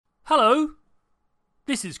Hello,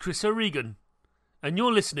 this is Chris O'Regan, and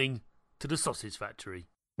you're listening to The Sausage Factory.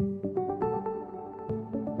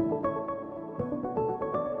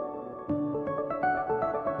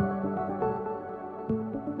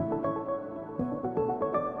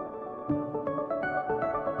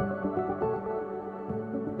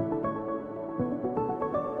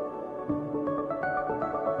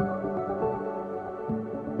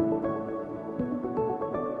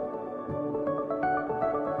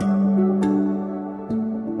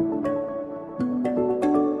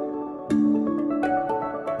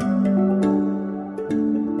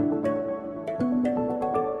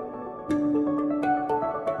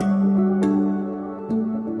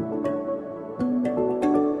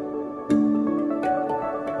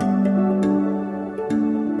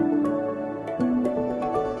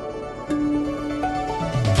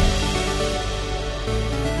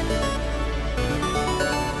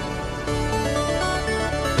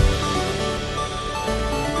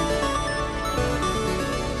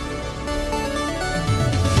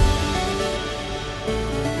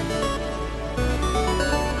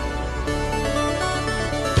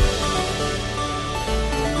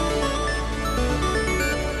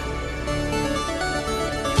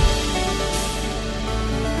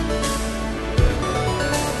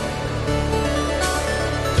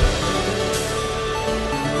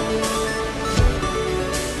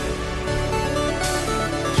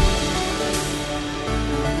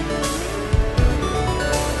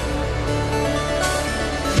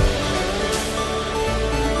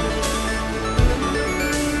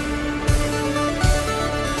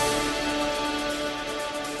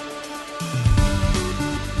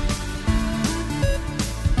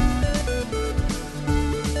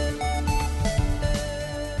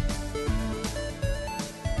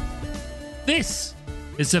 This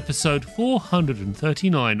is episode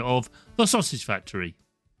 439 of The Sausage Factory.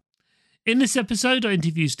 In this episode, I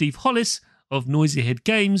interview Steve Hollis of Noisy Head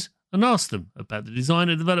Games and ask them about the design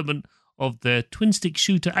and development of their twin-stick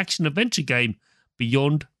shooter action-adventure game,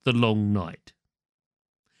 Beyond the Long Night.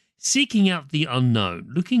 Seeking out the unknown,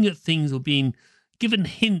 looking at things or being given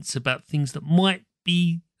hints about things that might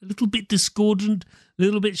be a little bit discordant, a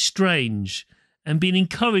little bit strange, and being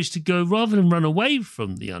encouraged to go rather than run away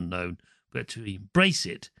from the unknown, but to embrace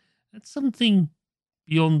it. That's something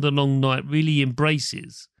Beyond the Long Night really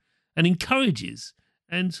embraces and encourages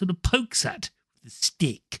and sort of pokes at with a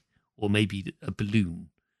stick or maybe a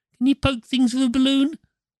balloon. Can you poke things with a balloon?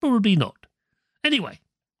 Probably not. Anyway,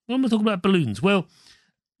 what am I talking about balloons? Well,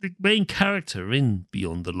 the main character in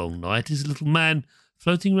Beyond the Long Night is a little man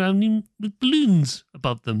floating around with balloons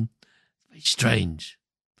above them. Very strange,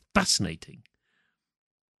 fascinating.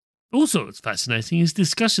 Also, what's fascinating is the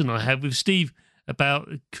discussion I had with Steve about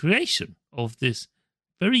the creation of this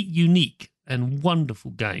very unique and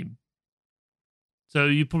wonderful game. So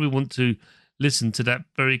you probably want to listen to that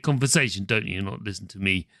very conversation, don't you? Not listen to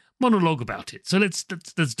me monologue about it. So let's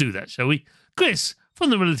do that, shall we? Chris, from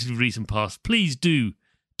the relatively recent past, please do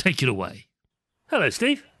take it away. Hello,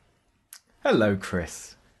 Steve. Hello,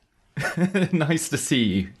 Chris. Nice to see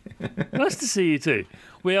you. Nice to see you too.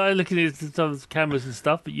 We are looking at some cameras and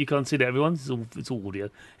stuff, but you can't see that, everyone. It's all audio.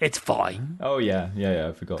 It's fine. Oh yeah.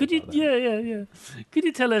 I forgot. Could you? About that. Yeah. Could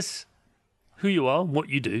you tell us who you are and what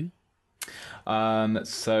you do?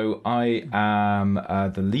 So I am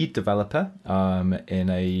the lead developer in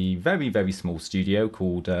a very, very small studio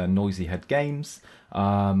called Noisy Head Games,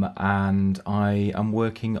 and I am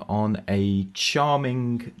working on a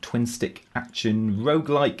charming twin-stick action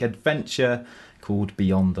roguelike adventure called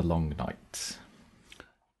Beyond the Long Night.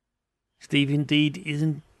 Steve indeed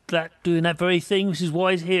isn't doing that very thing, which is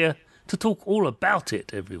why he's here to talk all about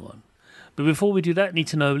it, everyone. But before we do that, I need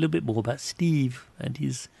to know a little bit more about Steve and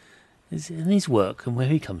his work and where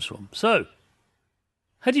he comes from. So,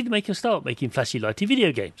 how did you make your start making flashy, lighty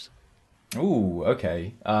video games? Ooh,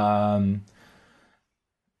 okay.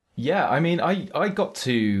 Yeah, I mean, I got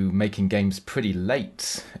to making games pretty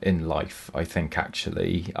late in life, I think,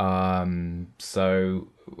 actually. So,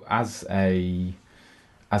 as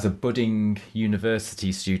a budding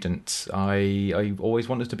university student, I always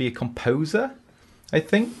wanted to be a composer, I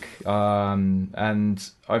think. And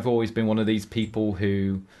I've always been one of these people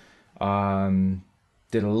who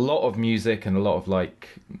did a lot of music and a lot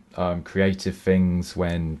of creative things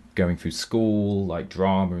when going through school, like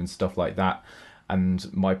drama and stuff like that.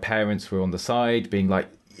 And my parents were on the side being like,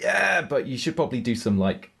 yeah, but you should probably do some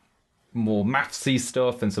more mathsy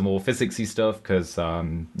stuff and some more physicsy stuff because,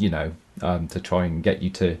 to try and get you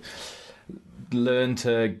to learn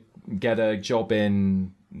to get a job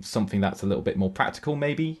in something that's a little bit more practical,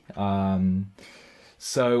 maybe.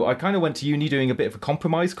 So I kind of went to uni doing a bit of a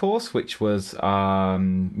compromise course, which was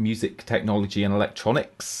music technology and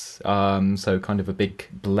electronics. So kind of a big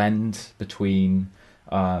blend between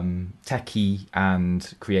techie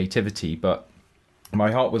and creativity. But my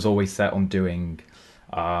heart was always set on doing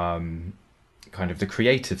kind of the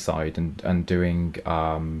creative side and doing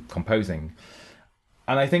composing.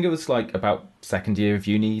 And I think it was like about second year of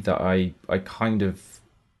uni that I kind of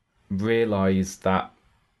realized that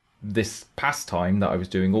this pastime that I was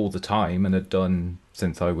doing all the time and had done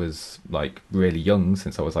since I was like really young,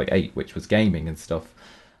 since I was like 8, which was gaming and stuff,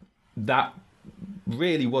 that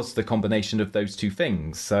really was the combination of those two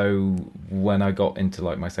things. So when I got into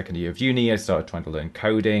like my second year of uni, I started trying to learn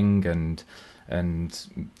coding and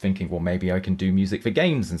thinking, well, maybe I can do music for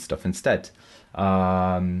games and stuff instead.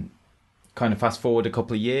 Kind of fast forward a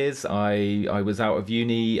couple of years, I was out of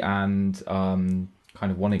uni and kind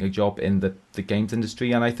of wanting a job in the games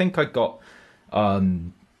industry, and I think I got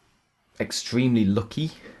extremely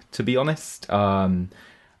lucky, to be honest. I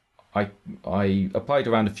applied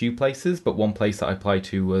around a few places, but one place that I applied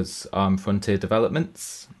to was Frontier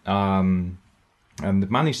Developments, and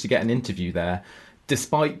managed to get an interview there,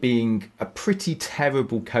 despite being a pretty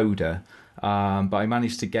terrible coder. But I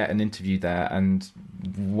managed to get an interview there and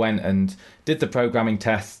went and did the programming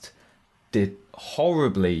test, did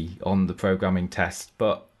horribly on the programming test,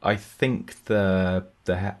 but I think the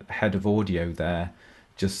head of audio there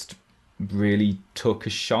just really took a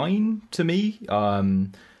shine to me,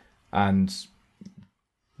 and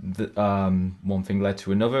one thing led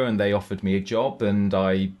to another, and they offered me a job, and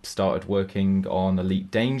I started working on Elite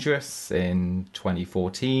Dangerous in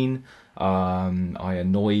 2014. I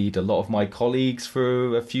annoyed a lot of my colleagues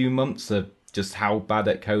for a few months of just how bad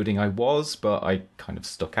at coding I was, but I kind of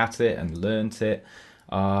stuck at it and learnt it.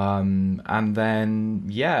 And then,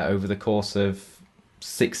 yeah, over the course of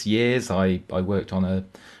 6 years, I worked on a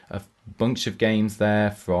bunch of games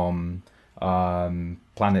there, from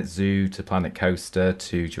Planet Zoo to Planet Coaster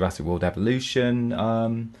to Jurassic World Evolution.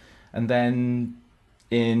 And then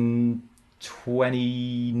in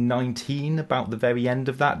 2019, about the very end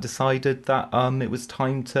of that, decided that it was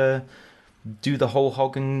time to do the whole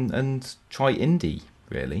hog and try indie,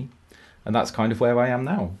 really. And that's kind of where I am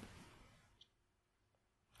now.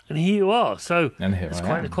 And here you are. So and here it's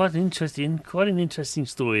I am. quite an interesting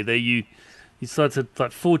story there. You decided to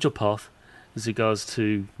like forge a path as regards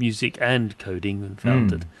to music and coding, and found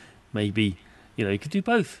that maybe you could do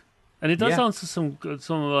both. And it does answer some of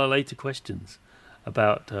our later questions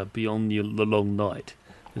about Beyond the Long Night.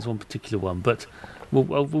 There's one particular one, but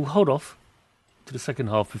we'll hold off to the second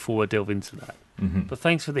half before I delve into that. Mm-hmm. But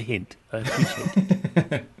thanks for the hint. I appreciate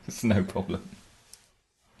it. It's no problem.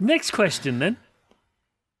 Next question then.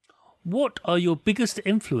 What are your biggest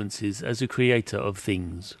influences as a creator of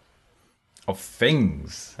things? Of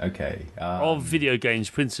things, okay. Of video games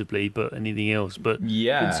principally, but anything else. But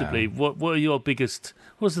principally, what are your biggest...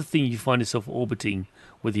 What's the thing you find yourself orbiting,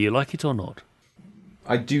 whether you like it or not?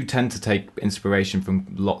 I do tend to take inspiration from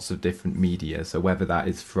lots of different media. So whether that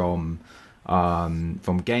is from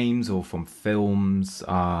games or from films,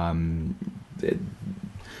 from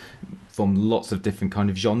lots of different kind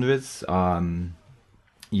of genres. As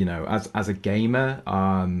a gamer,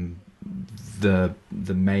 the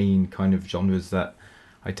main kind of genres that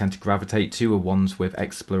I tend to gravitate to are ones with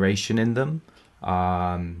exploration in them.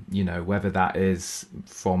 Whether that is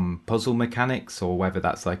from puzzle mechanics or whether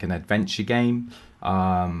that's like an adventure game.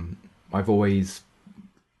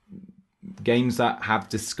 Games that have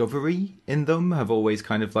discovery in them have always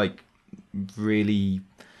kind of like really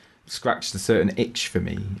scratched a certain itch for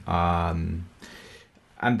me. And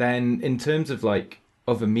then in terms of like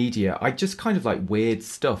other media, I just kind of like weird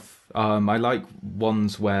stuff. I like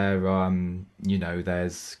ones where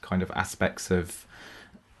there's kind of aspects of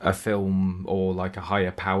a film or like a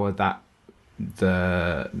higher power that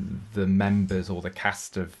the members or the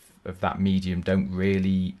cast of that medium don't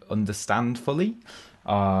really understand fully.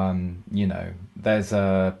 There's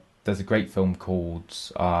a great film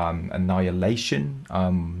called Annihilation,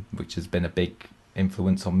 which has been a big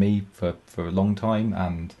influence on me for a long time,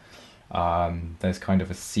 and there's kind of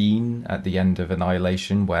a scene at the end of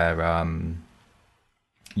Annihilation where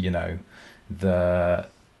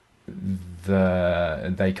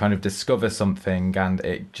they kind of discover something and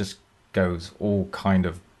it just goes all kind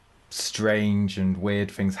of strange and weird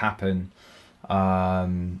things happen,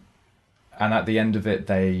 and at the end of it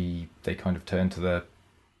they kind of turn to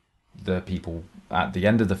the people at the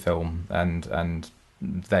end of the film and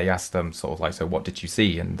they ask them sort of like, so what did you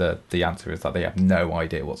see? And the answer is that they have no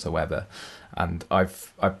idea whatsoever. And I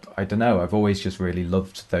don't know, I've always just really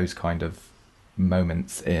loved those kind of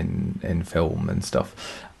moments in film and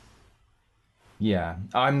stuff. Yeah,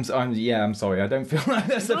 I'm sorry. I don't feel like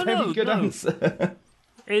that's a very good answer.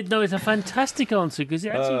 No, it's a fantastic answer because it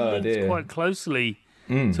actually links quite closely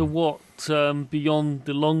to what Beyond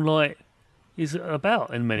the Long Light is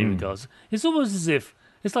about in many regards. It's almost as if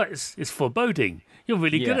it's foreboding. You're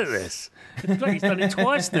really good at this. It's great. He's done it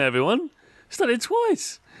twice now, everyone. He's done it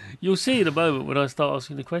twice. You'll see in a moment when I start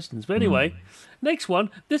asking the questions. But anyway, next one.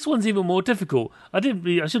 This one's even more difficult. I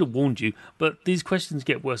should have warned you, but these questions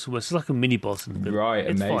get worse and worse. It's like a mini boss. Right,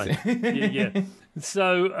 it's amazing. Fine. Yeah.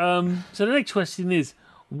 So the next question is,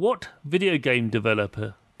 what video game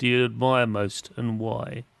developer do you admire most and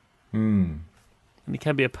why? And it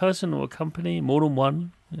can be a person or a company, more than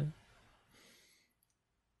one.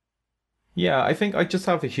 Yeah, I think I just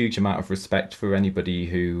have a huge amount of respect for anybody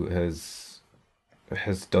who has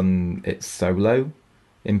done it solo,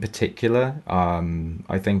 in particular.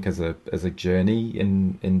 I think as a journey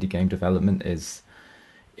in indie game development is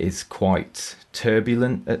quite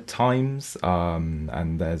turbulent at times,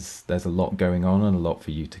 and there's a lot going on and a lot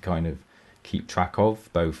for you to kind of keep track of,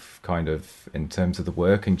 both kind of in terms of the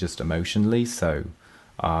work and just emotionally. So,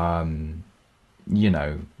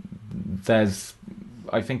 there's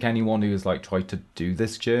I think anyone who has like tried to do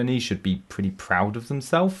this journey should be pretty proud of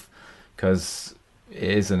themselves, because it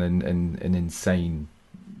is an insane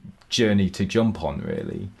journey to jump on,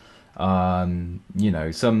 really.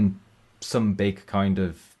 Some big kind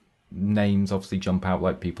of names obviously jump out,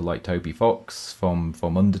 like people like Toby Fox from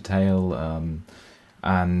Undertale,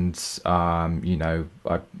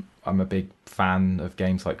 I'm a big fan of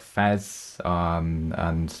games like Fez,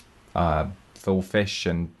 and Phil Fish,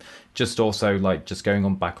 and just also like just going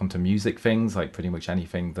on back onto music things, like pretty much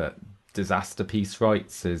anything that Disaster Piece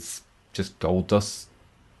writes is just gold dust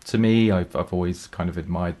to me. I've always kind of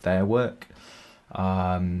admired their work,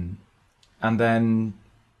 and then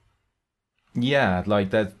like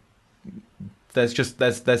there's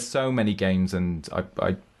so many games, and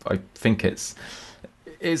I think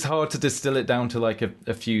it's hard to distill it down to like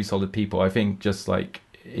a few solid people. I think just like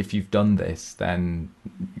if you've done this, then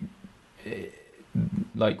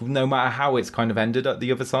like no matter how it's kind of ended at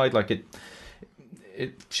the other side, like it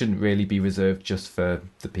shouldn't really be reserved just for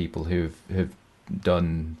the people who've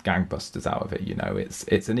done gangbusters out of it.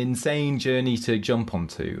 It's an insane journey to jump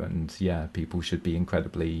onto, and yeah, people should be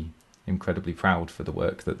incredibly proud for the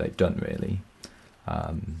work that they've done, really.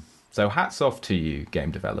 So hats off to you,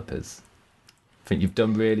 game developers. I think you've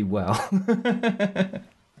done really well.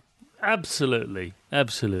 Absolutely.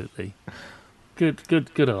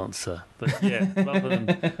 Good answer. But yeah,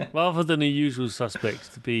 rather than the usual suspects,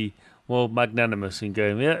 to be more magnanimous and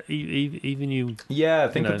going, even you. Yeah,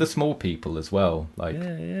 think of the small people as well. Like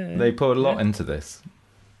they put a lot into this.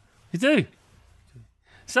 You do.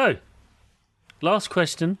 So, last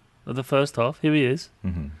question of the first half. Here he is.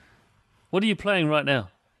 Mm-hmm. What are you playing right now?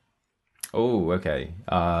 Oh, okay.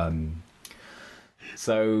 I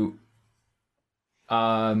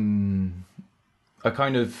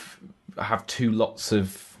kind of have two lots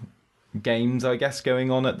of games, I guess,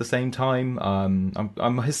 going on at the same time.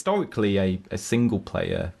 I'm historically a single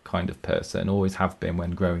player kind of person, always have been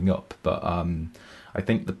when growing up, but I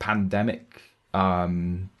think the pandemic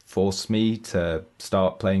forced me to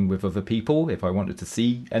start playing with other people if I wanted to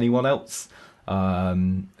see anyone else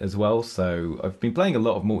as well. So I've been playing a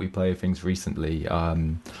lot of multiplayer things recently.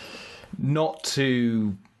 Not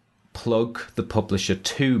to plug the publisher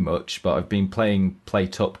too much, but I've been playing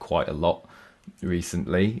PlayTup quite a lot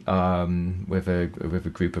recently, with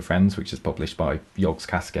a group of friends, which is published by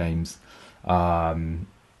Yogscast Games,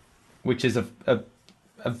 which is a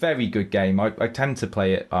very good game. I tend to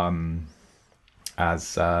play it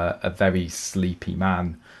as a very sleepy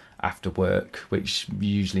man after work, which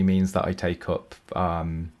usually means that I take up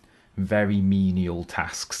very menial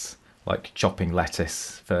tasks like chopping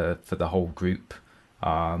lettuce for the whole group,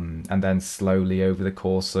 and then slowly over the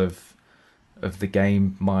course of the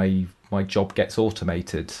game, my job gets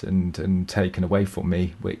automated and taken away from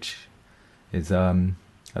me, which is I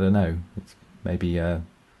don't know, it's maybe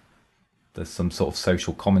there's some sort of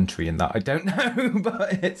social commentary in that. I don't know,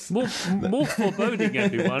 but it's more foreboding.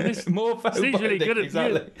 Everyone, it's more foreboding. Really good at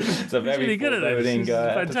exactly. It's a very really good at this.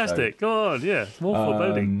 Fantastic. Go on, yeah, it's more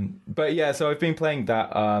foreboding. But yeah, so I've been playing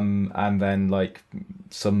that, and then like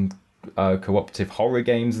some cooperative horror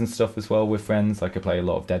games and stuff as well with friends. Like I play a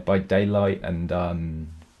lot of Dead by Daylight and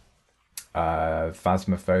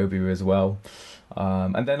Phasmophobia as well.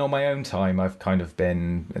 And then on my own time, I've kind of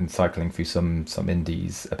been cycling through some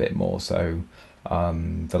indies a bit more. So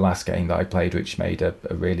the last game that I played, which made a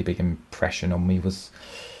really big impression on me, was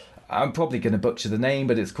I'm probably going to butcher the name,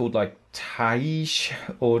 but it's called like Taiji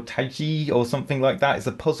or Taiji or something like that. It's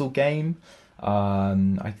a puzzle game.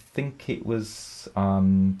 I think it was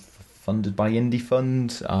funded by Indie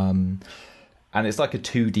Fund, and it's like a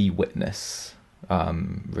 2D Witness,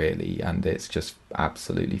 really, and it's just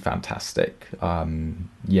absolutely fantastic.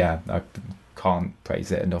 Yeah, I can't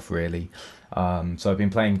praise it enough, really. So I've been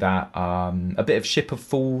playing that, a bit of Ship of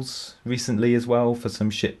Fools recently as well for some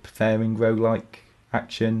ship faring roguelike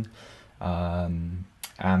action, and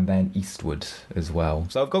then Eastward as well.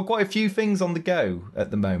 So I've got quite a few things on the go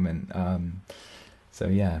at the moment. So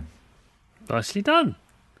yeah. Nicely done.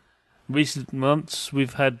 Recent months,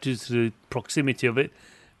 we've had, due to the proximity of it,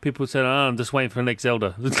 people saying, I'm just waiting for the next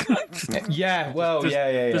Zelda. Yeah, well,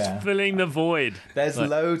 yeah. Just filling the void. There's like,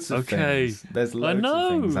 loads of things. There's loads of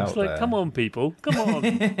things out it's like, there. come on, people. Come on.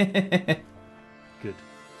 Good.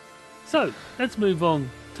 So, let's move on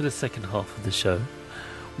to the second half of the show,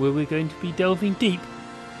 where we're going to be delving deep,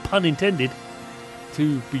 pun intended,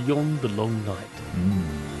 to Beyond the Long Night.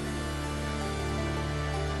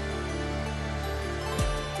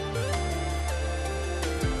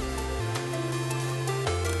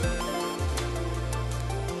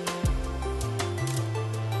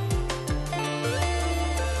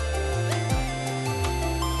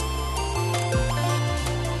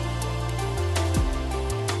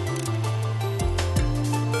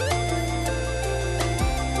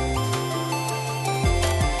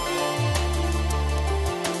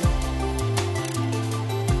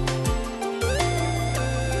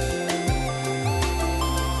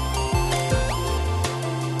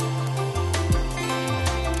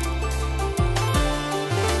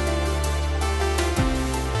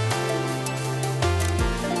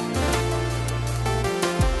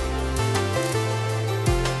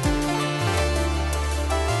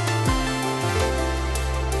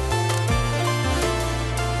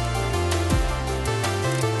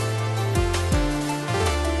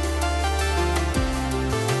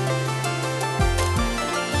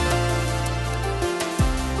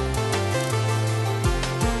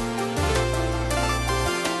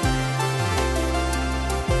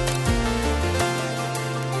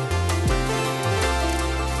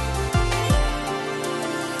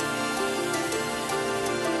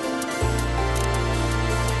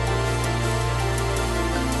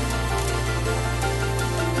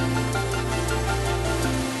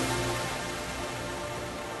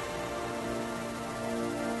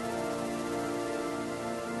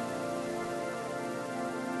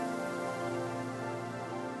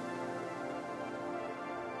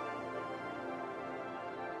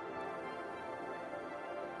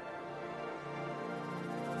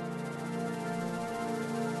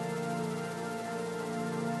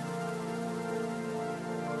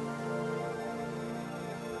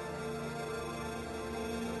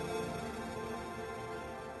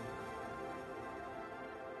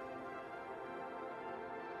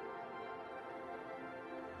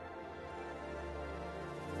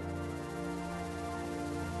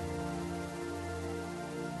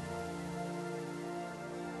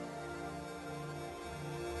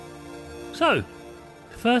 So,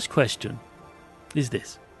 the first question is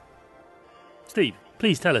this. Steve,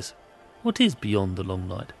 please tell us, what is Beyond the Long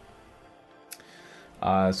Night?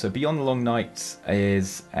 So Beyond the Long Night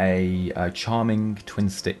is a charming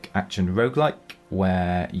twin-stick action roguelike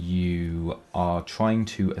where you are trying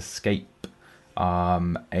to escape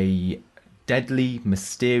a deadly,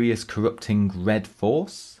 mysterious, corrupting red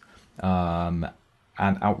force and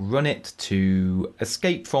outrun it to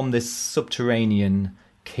escape from this subterranean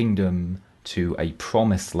kingdom to a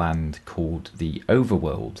promised land called the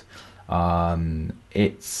Overworld.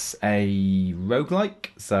 It's a roguelike,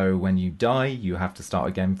 so when you die, you have to start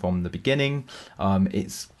again from the beginning.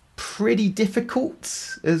 It's pretty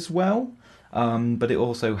difficult as well, but it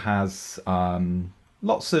also has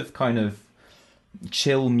lots of kind of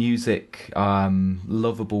chill music,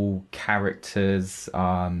 lovable characters,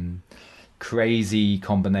 crazy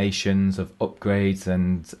combinations of upgrades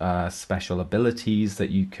and special abilities that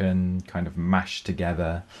you can kind of mash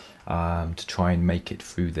together to try and make it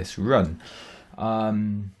through this run.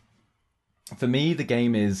 For me, the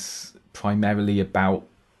game is primarily about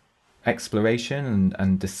exploration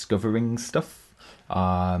and discovering stuff.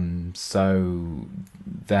 So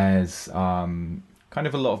there's kind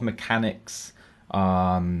of a lot of mechanics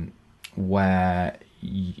where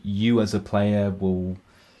you as a player will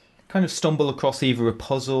kind of stumble across either a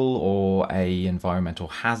puzzle or a environmental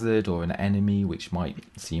hazard or an enemy which might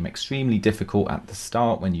seem extremely difficult at the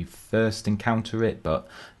start when you first encounter it, but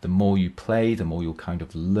the more you play, the more you'll kind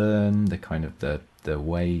of learn the the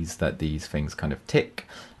ways that these things kind of tick,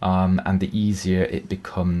 and the easier it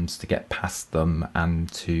becomes to get past them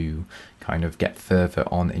and to kind of get further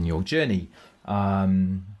on in your journey.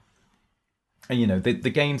 And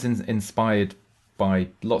the game's inspired by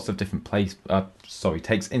lots of different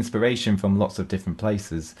takes inspiration from lots of different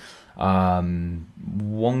places.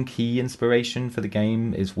 One key inspiration for the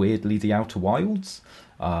game is weirdly The Outer Wilds,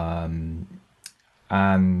 and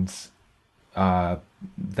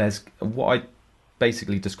there's what I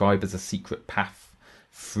basically describe as a secret path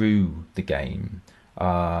through the game,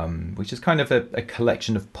 which is kind of a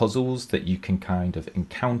collection of puzzles that you can kind of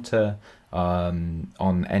encounter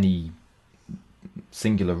on any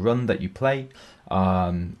singular run that you play.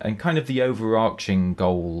 And kind of the overarching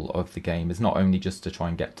goal of the game is not only just to try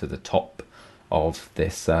and get to the top of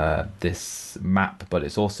this map, but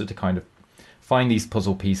it's also to kind of find these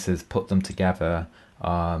puzzle pieces, put them together,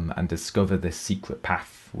 and discover this secret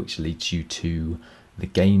path which leads you to the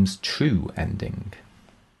game's true ending.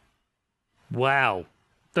 Wow,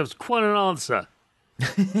 that was quite an answer.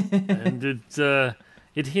 And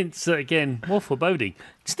it hints again more foreboding.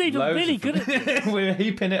 Steve, I'm really good at this. We're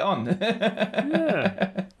heaping it on.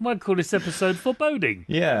 Yeah, might call this episode foreboding.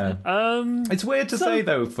 Yeah. It's weird to say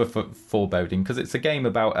though for foreboding, because it's a game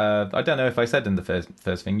about. I don't know if I said in the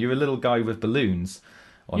first thing. You're a little guy with balloons.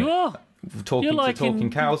 You are talking to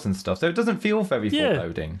talking cows and stuff. So it doesn't feel very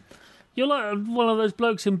foreboding. You're like one of those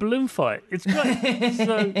blokes in Balloon Fight. It's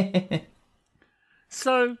great.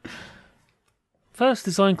 So, first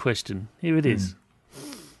design question. Here it is.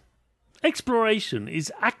 Exploration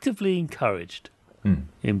is actively encouraged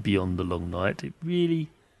in Beyond the Long Night. It really,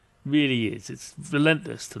 really is. It's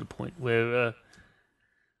relentless to the point where it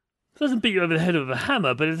doesn't beat you over the head with a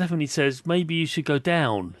hammer, but it definitely says, maybe you should go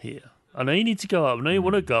down here. I know you need to go up. I know you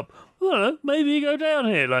want to go up. I don't know, maybe you go down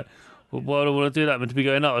here. Like, well, why do I want to do that? I'm meant to be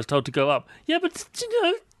going up. I was told to go up. Yeah, but,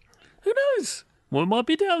 who knows? What might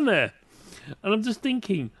be down there? And I'm just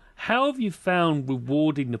thinking, how have you found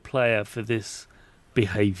rewarding the player for this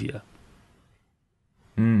behaviour?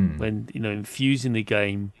 When, infusing the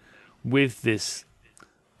game with this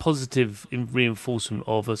positive reinforcement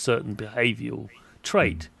of a certain behavioural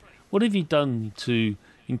trait. What have you done to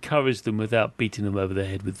encourage them without beating them over the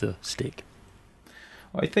head with the stick?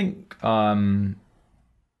 I think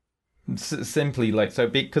simply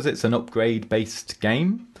because it's an upgrade based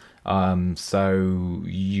game, so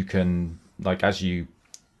you can, like, as you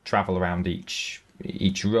travel around each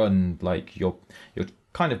run, like you're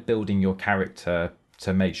kind of building your character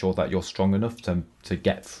to make sure that you're strong enough to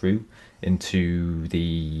get through into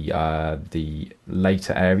the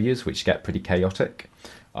later areas, which get pretty chaotic,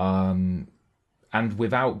 and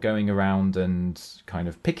without going around and kind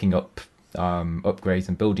of picking up upgrades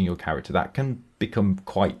and building your character, that can become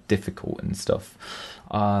quite difficult and stuff.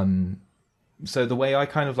 So the way I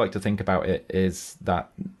kind of like to think about it is that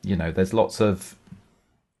there's lots of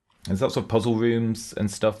puzzle rooms and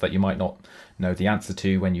stuff that you might not know the answer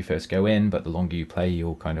to when you first go in, but the longer you play,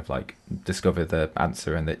 you'll kind of like discover the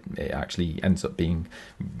answer, and it actually ends up being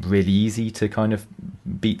really easy to kind of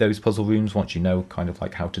beat those puzzle rooms once you know kind of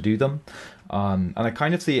like how to do them. And I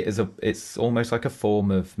kind of see it as it's almost like a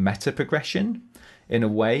form of meta progression in a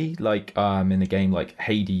way, like in a game like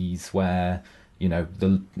Hades, where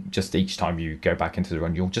just each time you go back into the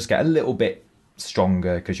run, you'll just get a little bit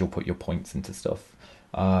stronger because you'll put your points into stuff.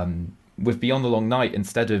 With Beyond the Long Night,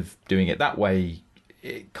 instead of doing it that way,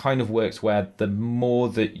 it kind of works where the more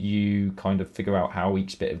that you kind of figure out how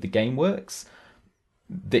each bit of the game works,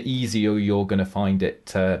 the easier you're going to find it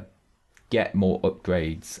to get more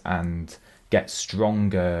upgrades and get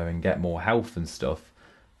stronger and get more health and stuff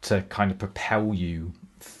to kind of propel you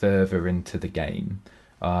further into the game.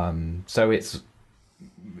 So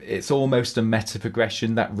it's almost a meta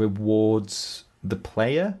progression that rewards the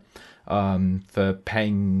player for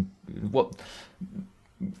paying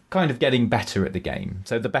getting better at the game.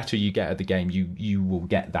 So the better you get at the game, you will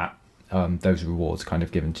get that those rewards kind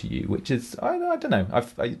of given to you, which is I don't know,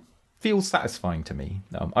 I feel satisfying to me.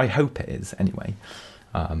 I hope it is anyway.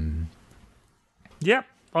 Yep,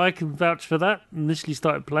 I can vouch for that. Initially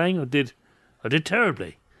started playing, I did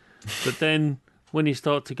terribly, but then when you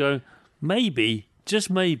start to go, maybe, just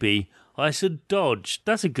maybe, I should dodge.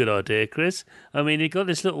 That's a good idea, Chris. I mean, you got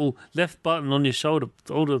this little left button on your shoulder,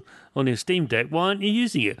 on your Steam Deck. Why aren't you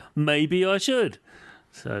using it? Maybe I should.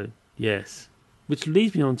 So, yes. Which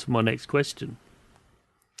leads me on to my next question.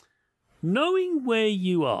 Knowing where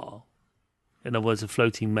you are, in other words, a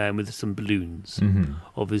floating man with some balloons,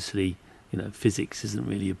 obviously, physics isn't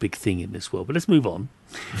really a big thing in this world, but let's move on.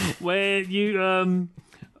 Where you are in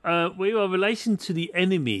relation to the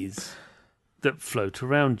enemies that float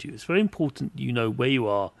around you. It's very important you know where you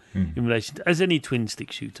are in relation to, as any twin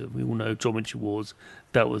stick shooter. We all know Geometry Wars,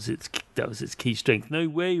 that was its key strength. Know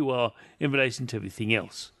where you are in relation to everything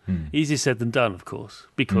else. Easier said than done, of course,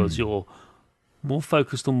 because you're more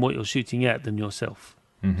focused on what you're shooting at than yourself.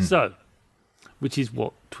 So, which is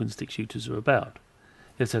what twin stick shooters are about.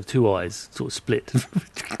 You have to have two eyes sort of split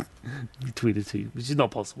between the two, which is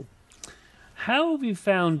not possible. How have you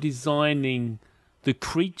found designing the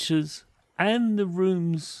creatures and the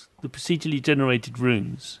rooms, the procedurally generated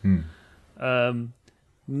rooms,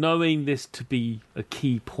 knowing this to be a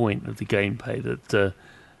key point of the gameplay, that the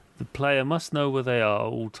player must know where they are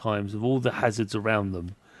at all times, of all the hazards around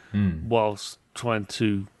them, whilst trying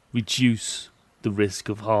to reduce the risk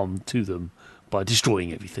of harm to them by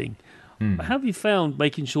destroying everything. How have you found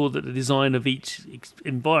making sure that the design of each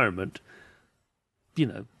environment,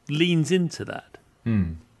 leans into that?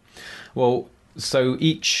 Well, so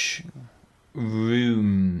each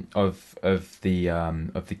room of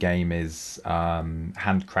the game is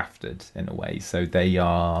handcrafted in a way. So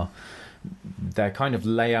they're kind of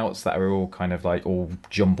layouts that are all kind of like all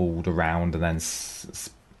jumbled around and then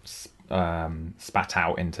spat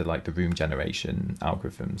out into like the room generation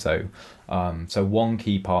algorithm. So one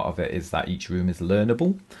key part of it is that each room is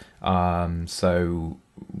learnable. So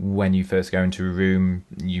when you first go into a room,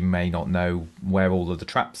 you may not know where all of the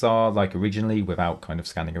traps are, like originally, without kind of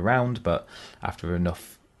scanning around, but after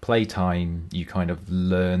enough playtime, you kind of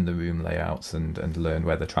learn the room layouts and learn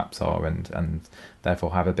where the traps are, and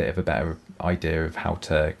therefore have a bit of a better idea of how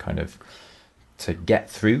to kind of to get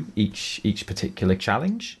through each particular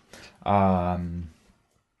challenge. One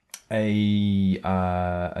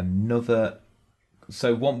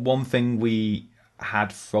thing we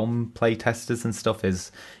had from playtesters and stuff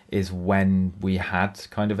is when we had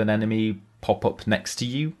kind of an enemy pop up next to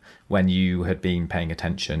you when you had been paying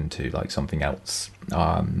attention to like something else,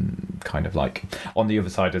 kind of like on the other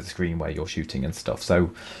side of the screen where you're shooting and stuff.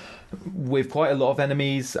 So with quite a lot of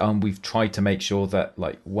enemies, we've tried to make sure that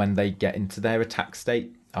like when they get into their attack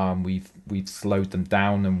state, we've slowed them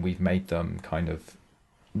down, and we've made them kind of,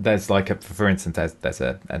 there's like for instance there's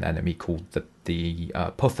an enemy called the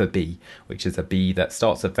puffer bee, which is a bee that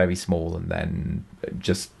starts off very small and then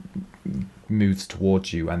just moves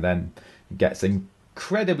towards you and then gets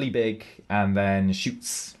incredibly big and then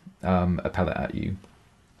shoots a pellet at you.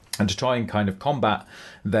 And to try and kind of combat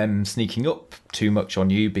them sneaking up too much on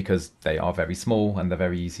you, because they are very small and they're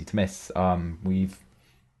very easy to miss, we've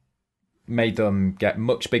made them get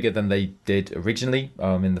much bigger than they did originally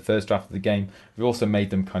in the first draft of the game. We've also made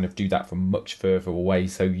them kind of do that from much further away,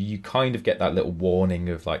 so you kind of get that little warning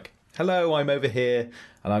of like, hello, I'm over here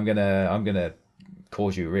and I'm gonna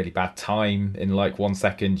cause you a really bad time in like 1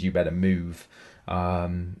 second, you better move.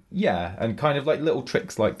 And kind of like little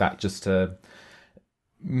tricks like that, just to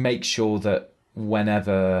make sure that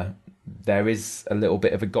whenever there is a little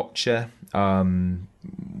bit of a gotcha,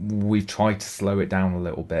 we've tried to slow it down a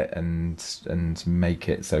little bit and make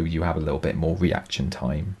it so you have a little bit more reaction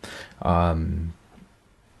time.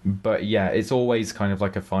 But yeah, it's always kind of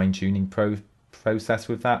like a fine-tuning process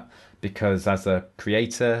with that, because as a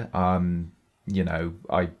creator, I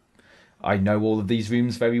know all of these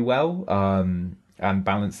rooms very well, and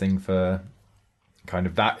balancing for kind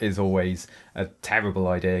of that is always a terrible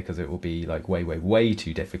idea, because it will be like way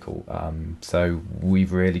too difficult. So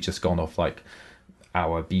we've really just gone off like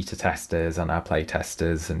our beta testers and our play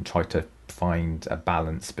testers and tried to find a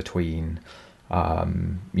balance between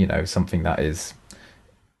something that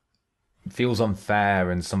feels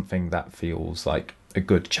unfair and something that feels like a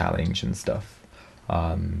good challenge and stuff.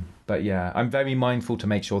 But yeah, I'm very mindful to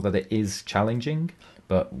make sure that it is challenging,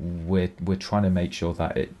 but we're trying to make sure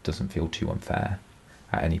that it doesn't feel too unfair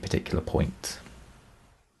at any particular point.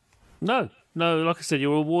 No, like I said,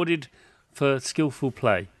 you're rewarded for skillful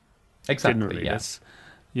play. Exactly, generally, yes.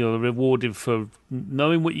 You're rewarded for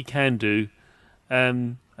knowing what you can do,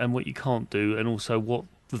 and what you can't do, and also what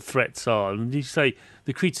the threats are. And you say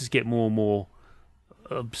the creatures get more and more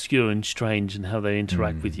obscure and strange in how they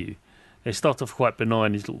interact with you. They start off quite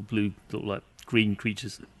benign, these little blue, like green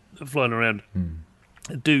creatures flying around,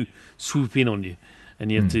 do swoop in on you.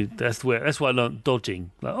 And you have to. That's why I learnt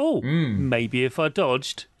dodging. Like, maybe if I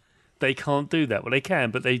dodged, they can't do that. Well, they can,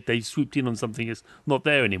 but they swooped in on something that's not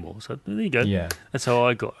there anymore. So there you go. Yeah, that's how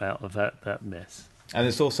I got out of that mess. And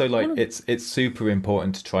it's also like it's super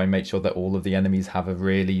important to try and make sure that all of the enemies have a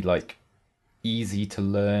really like easy to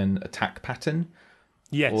learn attack pattern.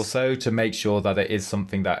 Yes. Also, to make sure that it is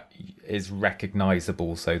something that is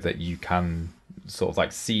recognizable, so that you can sort of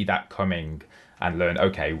like see that coming. and learn.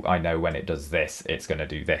 Okay, I know when it does this, it's going to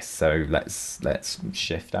do this. So let's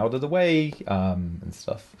shift out of the way and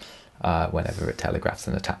stuff whenever it telegraphs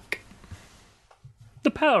an attack.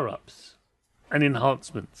 The power-ups and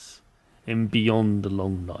enhancements in Beyond the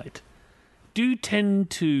Long Night do tend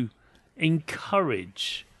to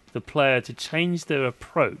encourage the player to change their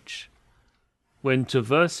approach when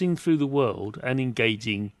traversing through the world and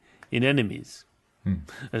engaging in enemies.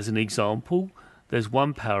 As an example, there's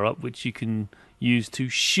one power-up which you can use to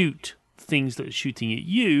shoot things that are shooting at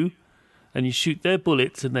you, and you shoot their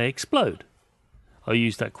bullets and they explode. I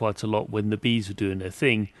used that quite a lot when the bees were doing their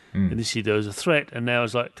thing. Initially there was a threat, and now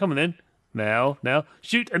it's like, come on then, now,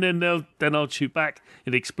 shoot, and then I'll shoot back.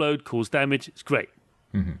 It'll explode, cause damage. It's great.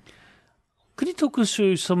 Mm-hmm. Could you talk us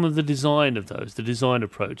through some of the design of those, the design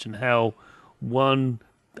approach, and how one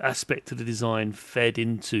aspect of the design fed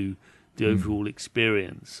into the overall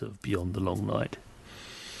experience of Beyond the Long Night?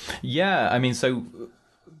 Yeah, I mean, so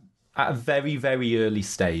at a very, very early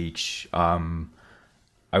stage,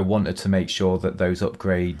 I wanted to make sure that those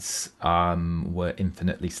upgrades were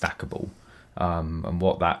infinitely stackable. And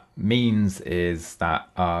what that means is that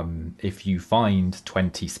if you find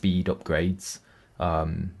 20 speed upgrades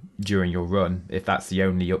during your run, if that's the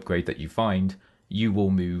only upgrade that you find, you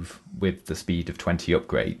will move with the speed of 20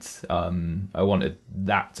 upgrades. I wanted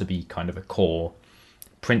that to be kind of a core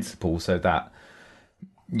principle so that,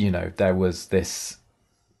 you know, there was this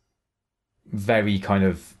very kind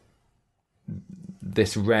of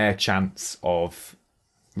this rare chance of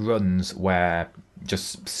runs where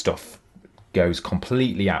just stuff goes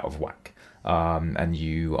completely out of whack, and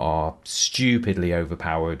you are stupidly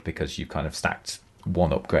overpowered because you've kind of stacked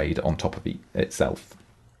one upgrade on top of itself.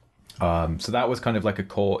 So that was kind of like a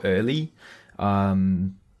core early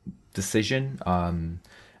decision.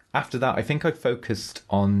 After that, I think I focused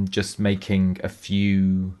on just making a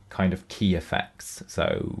few kind of key effects.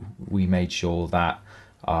 So we made sure that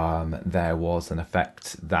there was an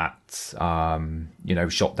effect that,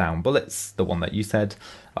 shot down bullets, the one that you said.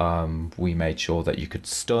 We made sure that you could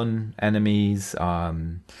stun enemies.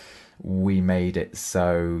 We made it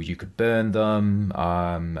so you could burn them,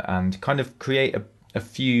 and kind of create a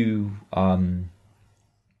few kind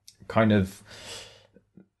of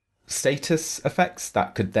status effects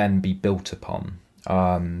that could then be built upon.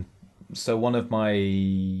 So one of my,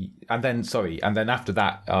 and then after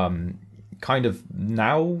that, kind of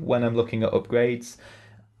now when I'm looking at upgrades,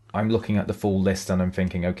 I'm looking at the full list and I'm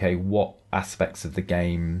thinking, okay, what aspects of the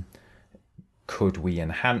game could we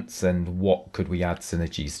enhance and what could we add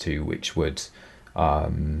synergies to, which would,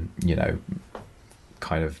 kind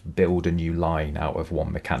of build a new line out of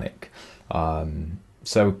one mechanic.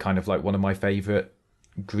 So kind of like one of my favorite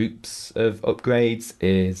groups of upgrades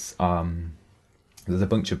is there's a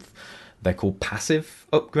bunch of, they're called passive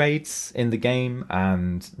upgrades in the game,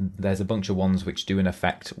 and there's a bunch of ones which do an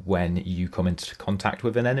effect when you come into contact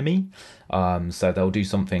with an enemy. So they'll do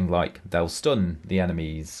something like they'll stun the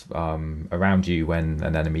enemies around you when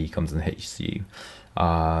an enemy comes and hits you.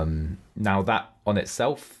 Now that on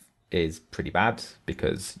itself is pretty bad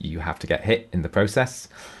because you have to get hit in the process.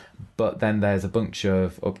 But then there's a bunch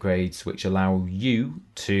of upgrades which allow you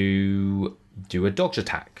to do a dodge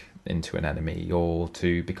attack into an enemy or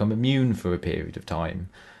to become immune for a period of time.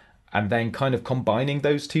 And then kind of combining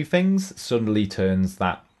those two things suddenly turns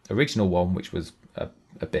that original one, which was a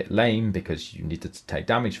bit lame because you needed to take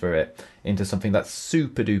damage for it, into something that's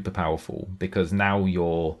super duper powerful, because now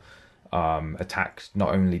your attack,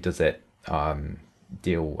 not only does it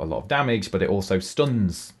deal a lot of damage, but it also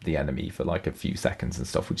stuns the enemy for like a few seconds and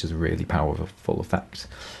stuff, which is a really powerful effect.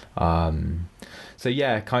 So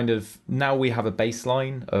yeah, kind of now we have a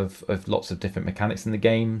baseline of lots of different mechanics in the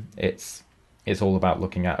game. It's all about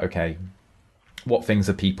looking at, okay, what things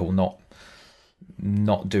are people not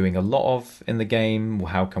doing a lot of in the game?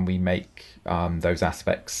 How can we make those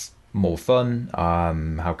aspects more fun?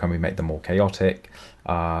 How can we make them more chaotic?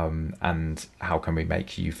 And how can we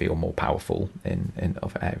make you feel more powerful in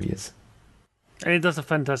other areas? And it does a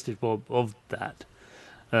fantastic job of that.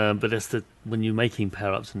 But that's when you're making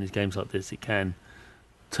power-ups in these games like this, it can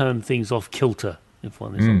turn things off kilter if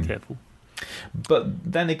one is not careful. But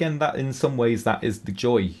then again, that in some ways that is the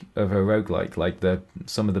joy of a roguelike. Like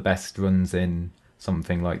some of the best runs in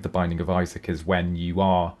something like The Binding of Isaac is when you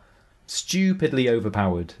are stupidly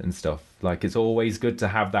overpowered and stuff. Like it's always good to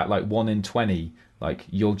have that like 1 in 20. Like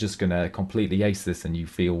you're just gonna completely ace this and you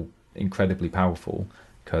feel incredibly powerful,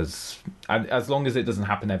 because as long as it doesn't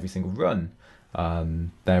happen every single run,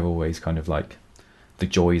 they're always kind of like the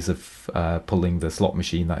joys of pulling the slot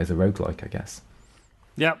machine that is a roguelike, I guess.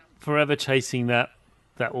 Yep, forever chasing that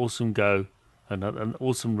awesome go and an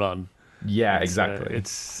awesome run. Yeah, exactly. It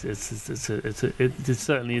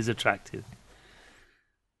certainly is attractive.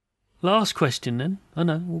 Last question then. I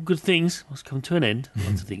know, all good things must come to an end. I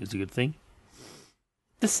like to think it's a good thing.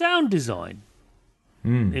 The sound design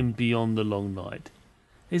in Beyond the Long Night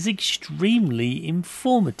is extremely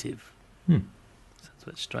informative. Sounds a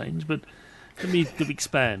bit strange, but let me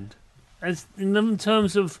expand. As in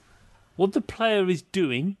terms of what the player is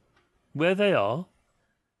doing, where they are,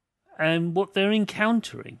 and what they're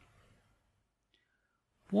encountering.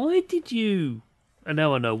 Why did you, and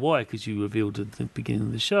now I know why, because you revealed at the beginning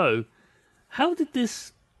of the show, how did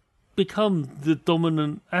this become the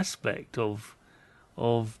dominant aspect of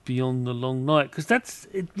Beyond the Long Night? Because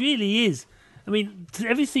it really is. I mean,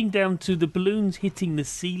 everything down to the balloons hitting the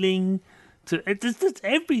ceiling,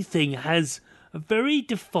 everything has a very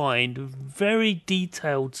defined, very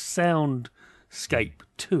detailed soundscape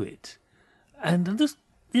to it. And just,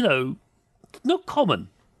 not common.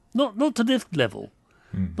 Not to this level.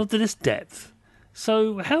 Not to this depth.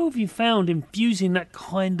 So how have you found infusing that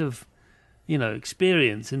kind of,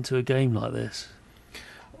 experience into a game like this?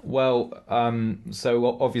 Well,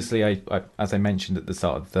 so obviously, I as I mentioned at the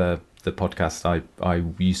start of the podcast, I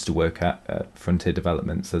used to work at Frontier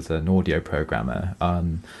Developments as an audio programmer.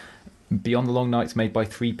 Beyond the Long Night's made by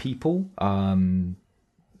 3 people, and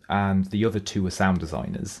the other 2 are sound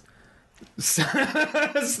designers. So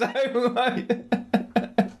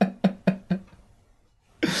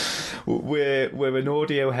we're an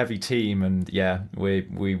audio heavy team, and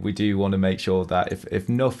we do want to make sure that if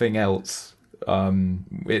nothing else,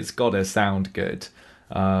 it's got to sound good.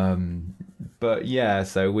 But yeah,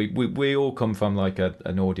 so we all come from like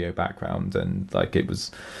an audio background, and like it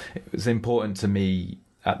was important to me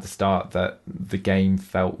at the start that the game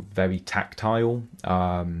felt very tactile,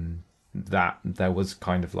 that there was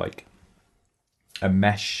kind of like a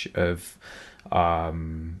mesh of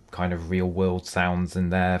kind of real world sounds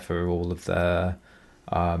in there for all of the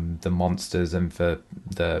monsters and for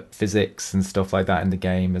the physics and stuff like that in the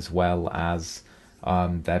game, as well as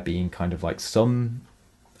there being kind of like some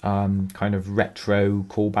kind of retro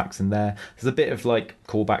callbacks in there. There's a bit of like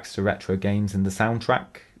callbacks to retro games in the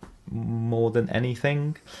soundtrack more than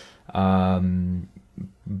anything.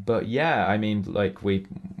 But yeah, I mean, like we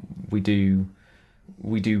do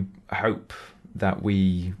hope that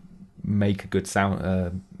we make a good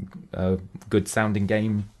sounding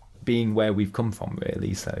game, being where we've come from,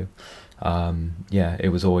 really. So it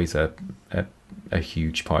was always a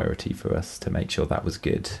huge priority for us to make sure that was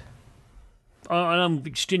good. I'm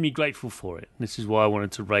extremely grateful for it. This is why I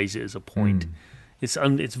wanted to raise it as a point. It's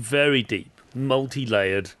very deep,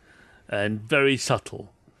 multi-layered, and very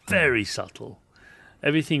subtle. Very subtle.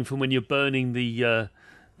 Everything from when you're burning the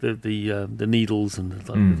needles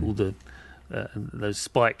and all the those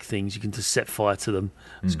spike things, you can just set fire to them.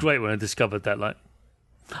 It's great when I discovered that. Like,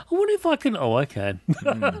 I wonder if I can. Oh, I can.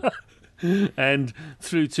 And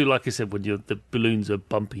through to, like I said, when the balloons are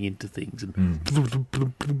bumping into things and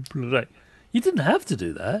you didn't have to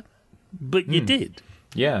do that, but you did.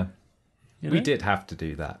 Yeah, we did have to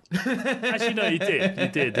do that. Actually, no, you did. You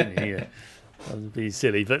did, didn't you? Yeah. I was being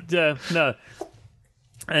silly, but no.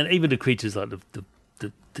 And even the creatures like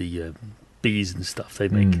the bees and stuff, they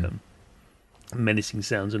make menacing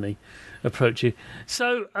sounds when they approach you.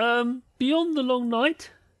 So, Beyond the Long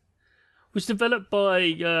Night was developed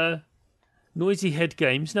by Noisy Head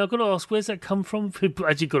Games. Now, I've got to ask, where's that come from? I've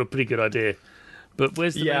actually got a pretty good idea. But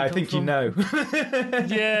where's the name I come think from? you know.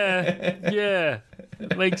 Yeah,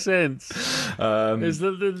 it makes sense. There's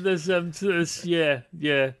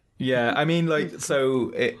Yeah, I mean, like,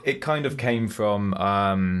 so it kind of came from.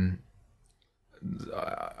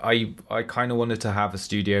 I kind of wanted to have a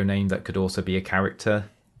studio name that could also be a character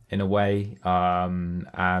in a way,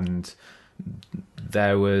 and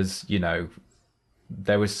there was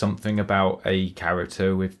something about a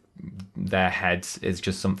character with their heads is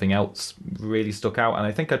just something else really stuck out. And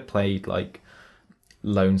I think I'd played like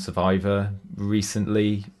Lone Survivor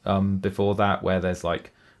recently, before that, where there's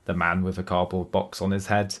like the man with a cardboard box on his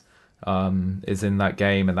head is in that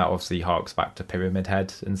game, and that obviously harks back to Pyramid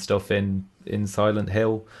Head and stuff in Silent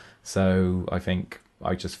Hill. So I think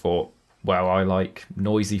I just thought, well, I like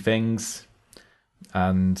noisy things,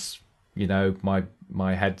 and my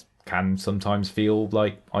head can sometimes feel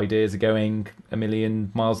like ideas are going a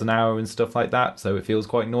million miles an hour and stuff like that, so it feels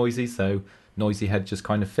quite noisy. So Noisy Head just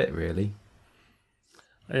kind of fit, really.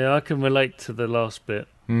 Yeah, I can relate to the last bit.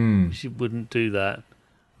 She wouldn't do that,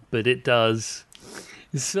 but it does.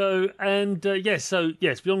 So, and yes, Beyond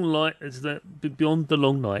the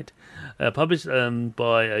Long Night, published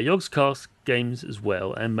by Yogscast Games as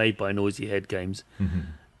well, and made by Noisy Head Games.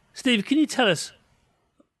 Steve, can you tell us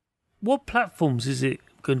what platforms is it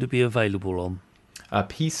going to be available on?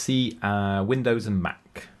 PC, Windows, and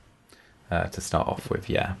Mac to start off with.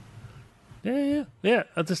 Yeah. I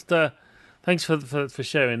just thanks for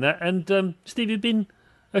sharing that. And Steve, you've been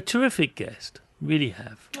a terrific guest. Really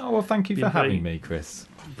have. Oh well, thank you for having me, Chris.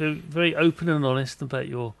 Very, very open and honest about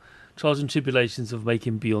your trials and tribulations of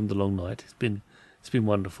making Beyond the Long Night. It's been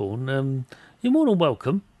wonderful, and you're more than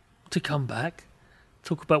welcome to come back,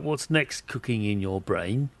 talk about what's next cooking in your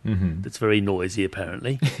brain. Mm-hmm. That's very noisy,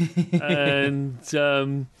 apparently. And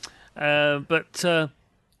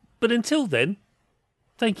but until then,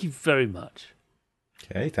 thank you very much.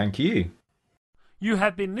 Okay, thank you. You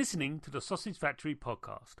have been listening to the Sausage Factory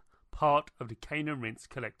podcast, part of the Cane and Rinse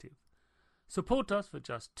Collective. Support us for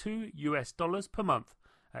just $2 per month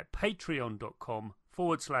at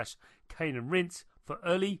patreon.com/Cane and Rinse for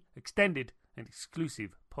early, extended, and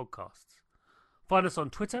exclusive podcasts. Find us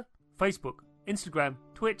on Twitter, Facebook, Instagram,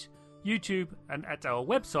 Twitch, YouTube, and at our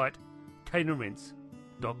website,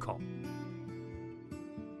 caneandrinse.com.